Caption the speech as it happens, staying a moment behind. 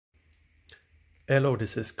Hello,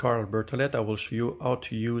 this is Carl Bertolet. I will show you how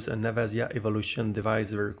to use an Avazzia Evolution device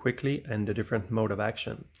very quickly and the different mode of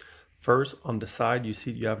action. First, on the side, you see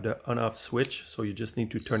you have the on-off switch, so you just need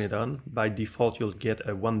to turn it on. By default, you'll get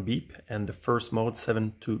a 1 beep, and the first mode,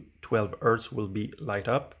 7 to 12 Hz, will be light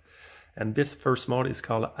up. And this first mode is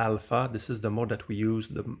called Alpha. This is the mode that we use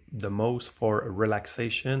the most for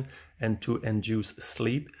relaxation and to induce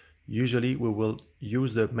sleep. Usually we will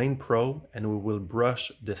use the main probe and we will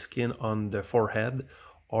brush the skin on the forehead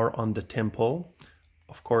or on the temple.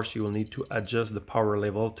 Of course, you will need to adjust the power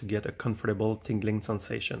level to get a comfortable tingling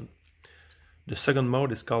sensation. The second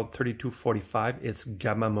mode is called 3245. It's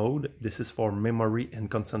Gamma mode. This is for memory and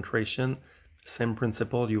concentration. Same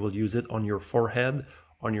principle, you will use it on your forehead,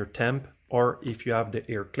 on your temp, or if you have the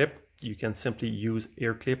ear clip, you can simply use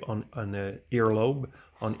ear clip on an earlobe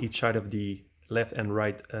on each side of the left and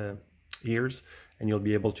right ears, and you'll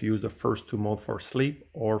be able to use the first two modes for sleep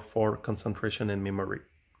or for concentration and memory.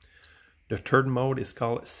 The third mode is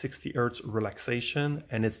called 60 Hz relaxation,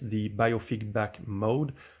 and it's the biofeedback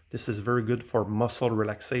mode. This is very good for muscle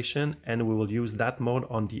relaxation, and we will use that mode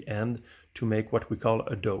on the end to make what we call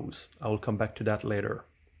a dose. I will come back to that later.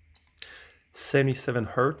 77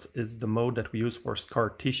 Hz is the mode that we use for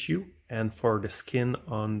scar tissue and for the skin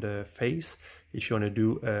on the face. If you want to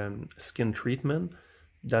do skin treatment,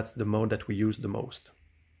 that's the mode that we use the most.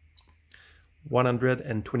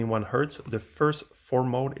 121 Hz, the first four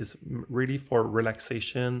mode is really for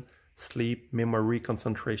relaxation, sleep, memory,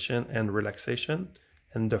 concentration, and relaxation.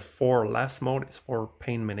 And the four last mode is for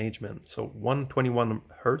pain management. So 121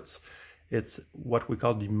 Hz, it's what we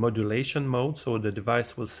call the modulation mode. So the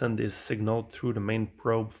device will send this signal through the main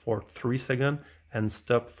probe for 3 seconds and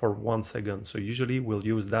stop for 1 second. So usually we'll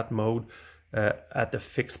use that mode at a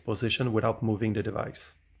fixed position without moving the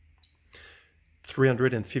device.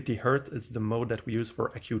 350 Hz is the mode that we use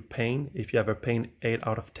for acute pain. If you have a pain 8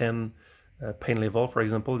 out of 10 pain level, for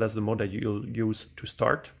example, that's the mode that you'll use to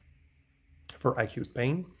start for acute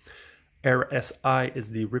pain. RSI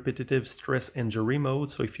is the repetitive stress injury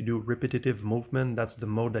mode. So if you do repetitive movement, that's the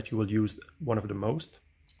mode that you will use one of the most.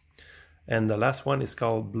 And the last one is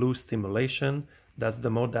called blue stimulation. That's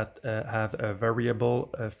the mode that have a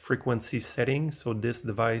variable frequency setting. So this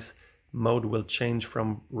device mode will change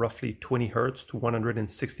from roughly 20 Hz to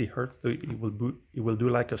 160 Hz. So it will do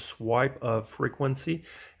like a swipe of frequency,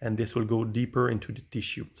 and this will go deeper into the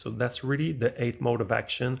tissue. So that's really the 8 mode of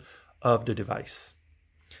action of the device.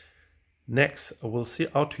 Next, we'll see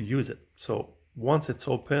how to use it. So once it's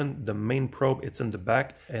open, the main probe, it's in the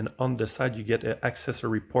back, and on the side you get an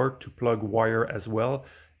accessory port to plug wire as well.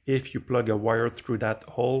 If you plug a wire through that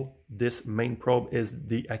hole, this main probe is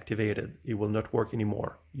deactivated. It will not work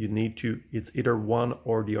anymore. You need to, it's either one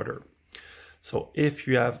or the other. So if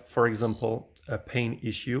you have, for example, a pain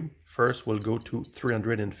issue, first we'll go to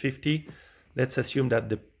 350. Let's assume that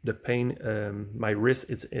the pain, my wrist,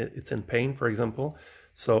 it's in pain, for example.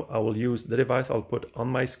 So I will use the device, I'll put on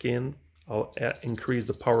my skin, I'll increase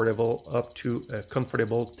the power level up to a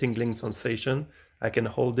comfortable tingling sensation. I can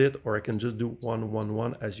hold it, or I can just do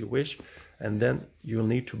 111 as you wish. And then you'll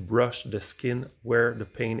need to brush the skin where the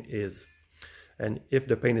pain is. And if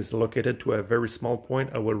the pain is located to a very small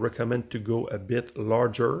point, I will recommend to go a bit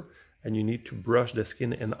larger, and you need to brush the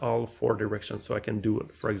skin in all 4 directions. So I can do,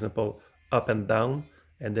 for example, up and down,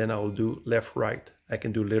 and then I'll do left, right. I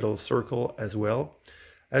can do little circle as well.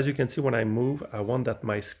 As you can see, when I move, I want that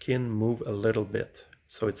my skin move a little bit.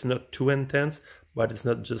 So it's not too intense, but it's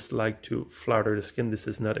not just like to flatter the skin. This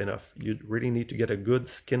is not enough. You really need to get a good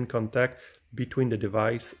skin contact between the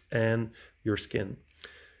device and your skin.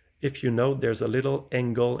 If you know, there's a little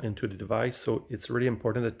angle into the device, so it's really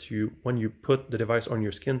important that you, when you put the device on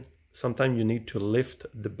your skin, sometimes you need to lift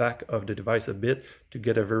the back of the device a bit to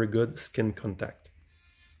get a very good skin contact.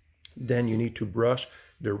 Then you need to brush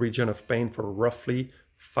the region of pain for roughly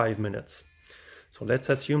 5 minutes. So let's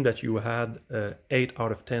assume that you had 8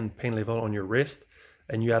 out of 10 pain level on your wrist,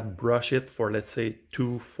 and you had brush it for, let's say,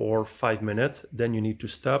 2, 4, 5 minutes. Then you need to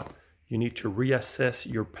stop. You need to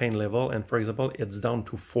reassess your pain level, and for example, it's down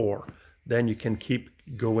to 4. Then you can keep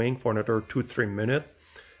going for another 2-3 minutes.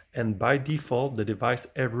 And by default, the device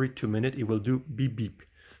every 2 minutes, it will do beep beep,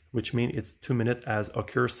 which means it's 2 minutes as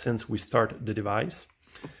occurs since we start the device.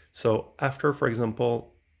 So after, for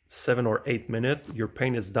example, 7 or 8 minutes, your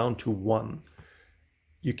pain is down to 1.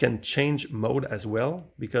 You can change mode as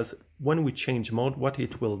well, because when we change mode, what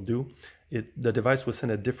it will do, the device will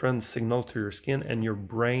send a different signal to your skin, and your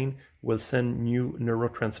brain will send new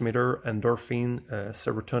neurotransmitter, endorphin,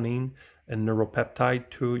 serotonin, and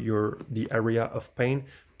neuropeptide to the area of pain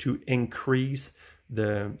to increase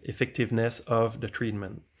the effectiveness of the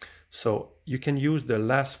treatment. So you can use the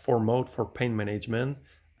last 4 mode for pain management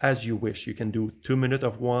as you wish. You can do 2 minutes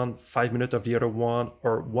of one, 5 minutes of the other one,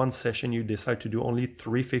 or one session you decide to do only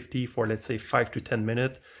 350 for, let's say, 5 to 10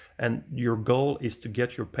 minutes. And your goal is to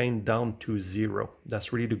get your pain down to 0.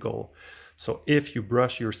 That's really the goal. So if you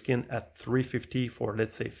brush your skin at 350 for,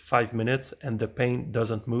 let's say, 5 minutes and the pain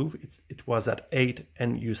doesn't move, it was at 8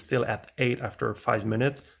 and you're still at 8 after 5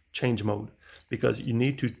 minutes, change mode, because you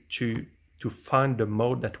need to find the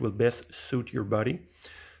mode that will best suit your body.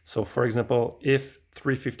 So for example, if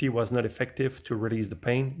 350 was not effective to release the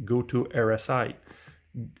pain, go to RSI.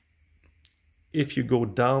 If you go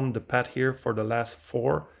down the path here for the last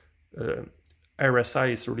 4,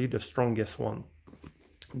 RSI is really the strongest one.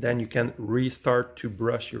 Then you can restart to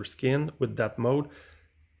brush your skin with that mode.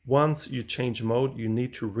 Once you change mode, you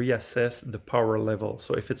need to reassess the power level.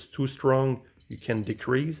 So if it's too strong, you can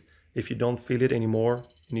decrease. If you don't feel it anymore,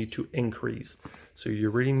 you need to increase. So you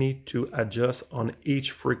really need to adjust on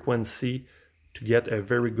each frequency to get a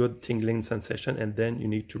very good tingling sensation, and then you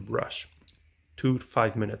need to brush 2 to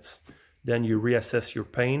 5 minutes. Then you reassess your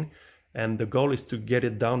pain, and the goal is to get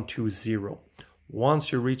it down to 0.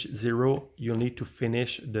 Once you reach 0, you'll need to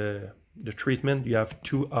finish the treatment. You have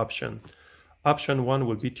 2 options. Option 1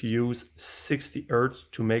 will be to use 60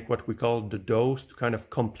 Hz to make what we call the dose to kind of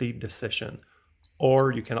complete the session.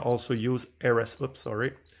 Or you can also use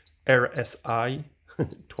RSI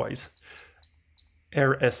twice.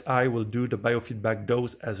 RSI will do the biofeedback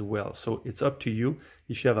dose as well. So it's up to you.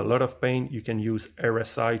 If you have a lot of pain, you can use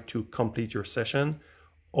RSI to complete your session,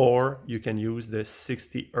 or you can use the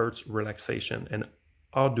 60 Hz relaxation. And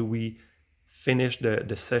how do we finish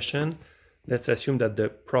the session? Let's assume that the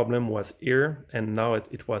problem was here and now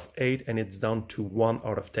it was 8 and it's down to 1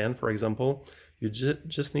 out of 10, for example. You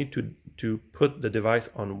just need to put the device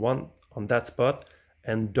on that spot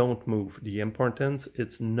and don't move. The importance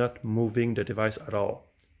is not moving the device at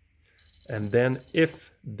all. And then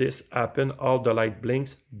if this happens, all the light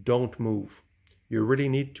blinks, don't move. You really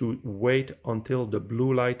need to wait until the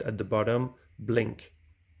blue light at the bottom blink.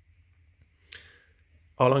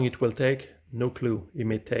 How long it will take? No clue. It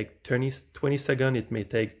may take 20 seconds, it may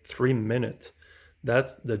take 3 minutes.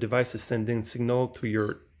 That's the device is sending signal to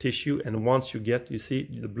your tissue, and once you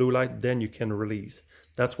see the blue light, then you can release.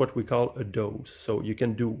 That's what we call a dose. So you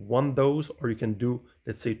can do 1 dose, or you can do,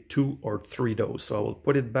 let's say, 2 or 3 doses. So I will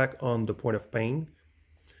put it back on the point of pain.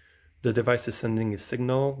 The device is sending a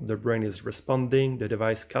signal, the brain is responding, the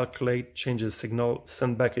device calculates, changes signal,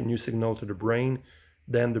 send back a new signal to the brain,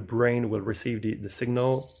 then the brain will receive the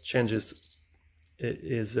signal,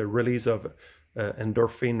 is a release of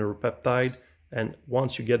endorphin or peptide, and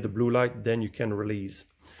once you get the blue light, then you can release.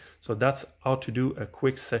 So that's how to do a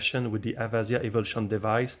quick session with the Avazzia Evolution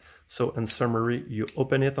device. So in summary, you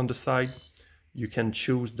open it on the side, you can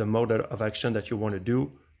choose the mode of action that you want to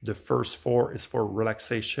do. The first 4 is for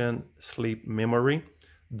relaxation, sleep, memory.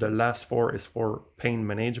 The last 4 is for pain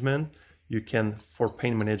management. You can, for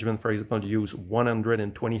pain management, for example, use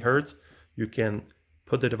 120 Hz. You can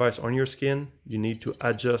put the device on your skin. You need to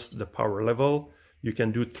adjust the power level. You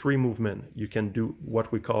can do 3 movements. You can do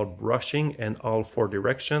what we call brushing and all 4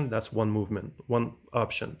 directions. That's one movement, one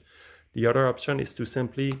option. The other option is to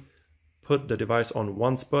simply put the device on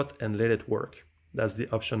one spot and let it work. That's the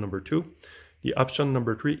option number 2. The option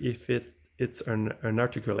number 3, if it's an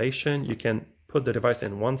articulation, you can put the device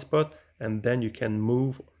in one spot and then you can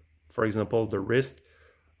move, for example, the wrist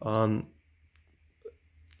on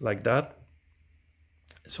like that.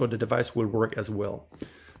 So the device will work as well.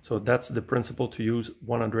 So that's the principle to use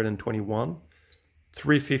 121.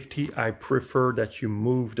 350, I prefer that you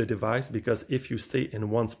move the device, because if you stay in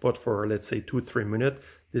one spot for, let's say, 2-3 minutes,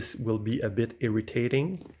 this will be a bit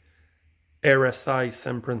irritating. RSI,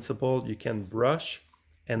 same principle, you can brush,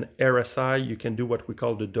 and RSI, you can do what we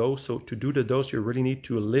call the dose. So to do the dose, you really need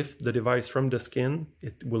to lift the device from the skin.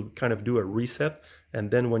 It will kind of do a reset, and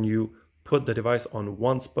then when you put the device on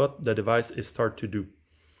one spot, the device is start to do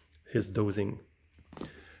his dosing.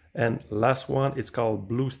 And last one, it's called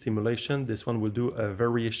blue stimulation. This one will do a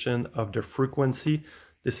variation of the frequency.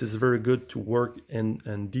 This is very good to work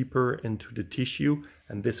and deeper into the tissue,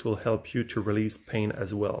 and this will help you to release pain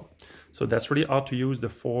as well. So that's really how to use the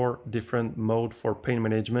 4 different modes for pain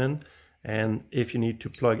management. And if you need to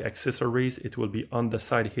plug accessories, it will be on the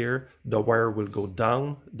side here. The wire will go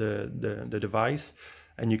down the device,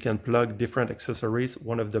 and you can plug different accessories.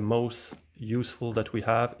 One of the most useful that we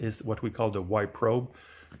have is what we call the Y probe.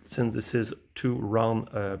 Since this is 2 round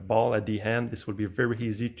ball at the end, this will be very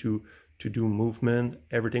easy to do movement,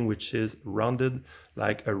 everything which is rounded,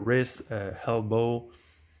 like a wrist, elbow.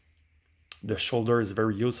 The shoulder is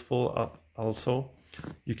very useful also.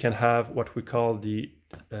 You can have what we call the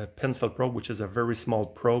pencil probe, which is a very small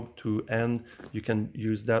probe to end. You can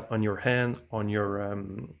use that on your hand, on your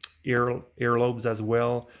earlobes as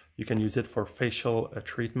well. You can use it for facial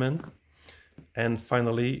treatment. And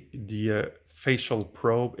finally, the facial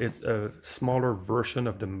probe. It's a smaller version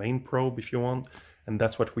of the main probe if you want, and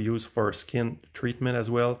that's what we use for skin treatment as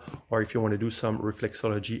well, or if you want to do some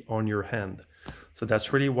reflexology on your hand. So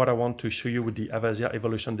that's really what I want to show you with the Avazzia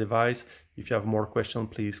Evolution device. If you have more questions,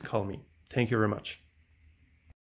 please call me. Thank you very much.